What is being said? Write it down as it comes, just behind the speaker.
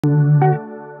So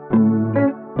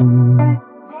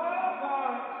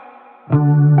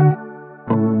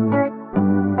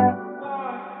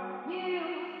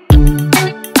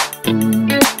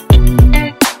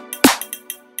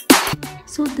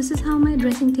this is how my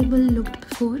dressing table looked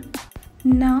before.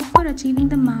 Now for achieving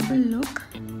the marble look,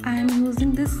 I am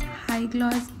using this high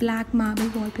gloss black marble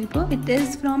wallpaper. It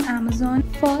is from Amazon.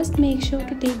 First, make sure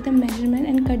to take the measurement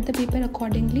and cut the paper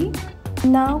accordingly.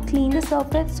 Now clean the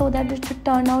surface so that it should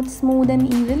turn out smooth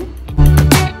and even.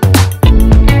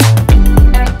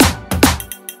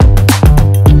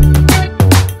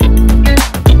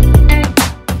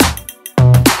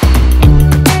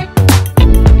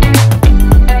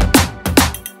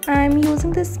 I'm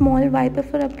using this small wiper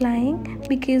for applying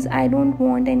because I don't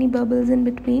want any bubbles in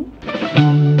between.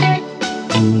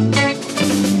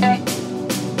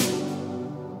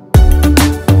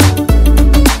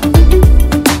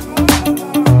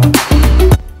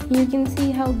 You can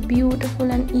see how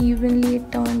beautiful and evenly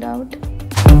it turned out.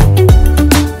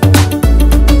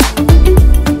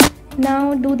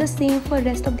 Now do the same for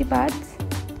rest of the parts.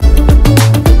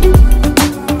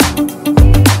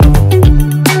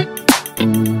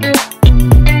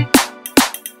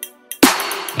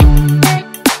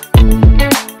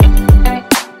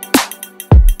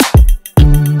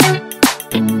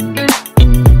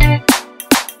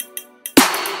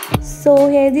 So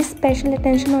here's the special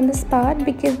attention on this part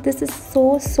because this is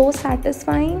so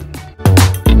satisfying.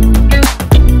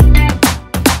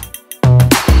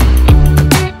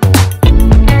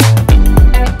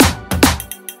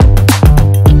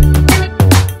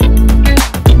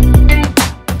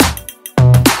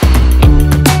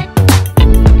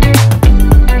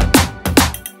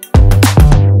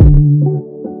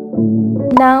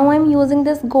 Now I'm using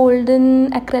this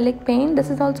golden acrylic paint. This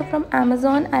is also from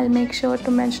Amazon. I'll make sure to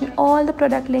mention all the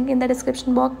product link in the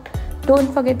description box.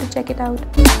 Don't forget to check it out.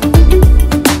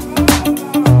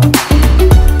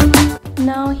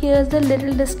 Now here's the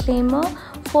little disclaimer.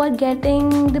 For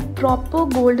getting the proper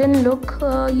golden look,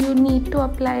 you need to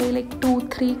apply like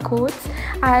 2-3 coats.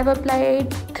 I have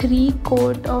applied 3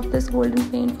 coats of this golden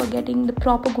paint for getting the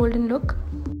proper golden look.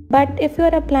 But if you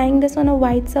are applying this on a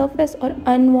white surface or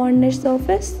unvarnished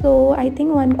surface, so I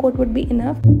think 1 coat would be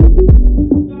enough.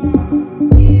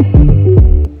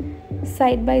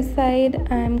 Side by side,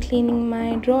 I am cleaning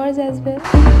my drawers as well.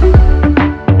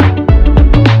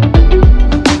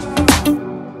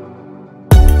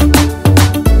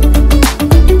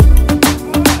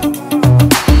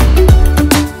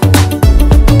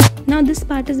 Now this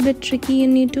part is a bit tricky. You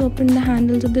need to open the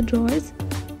handles of the drawers.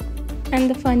 And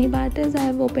the funny part is I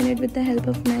have opened it with the help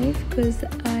of knife because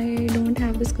I don't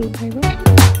have the screwdriver.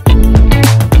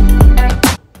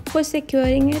 For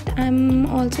securing it, I'm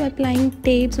also applying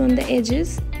tapes on the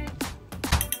edges.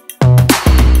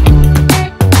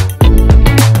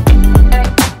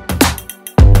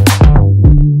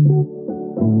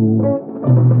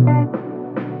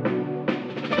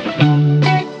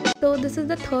 So this is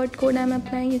the 3rd coat I'm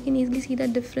applying. You can easily see the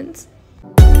difference.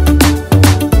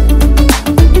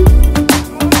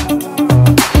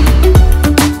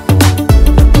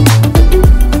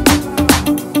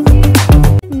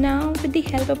 Now with the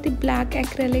help of the black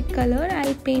acrylic color,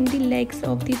 I'll paint the legs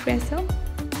of the dresser.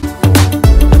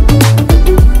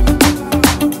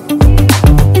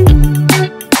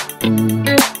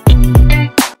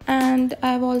 And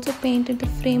I've also painted the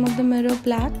frame of the mirror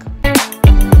black.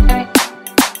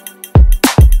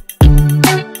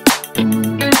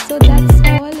 So that's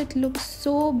all. It looks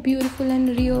so beautiful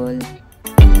and real.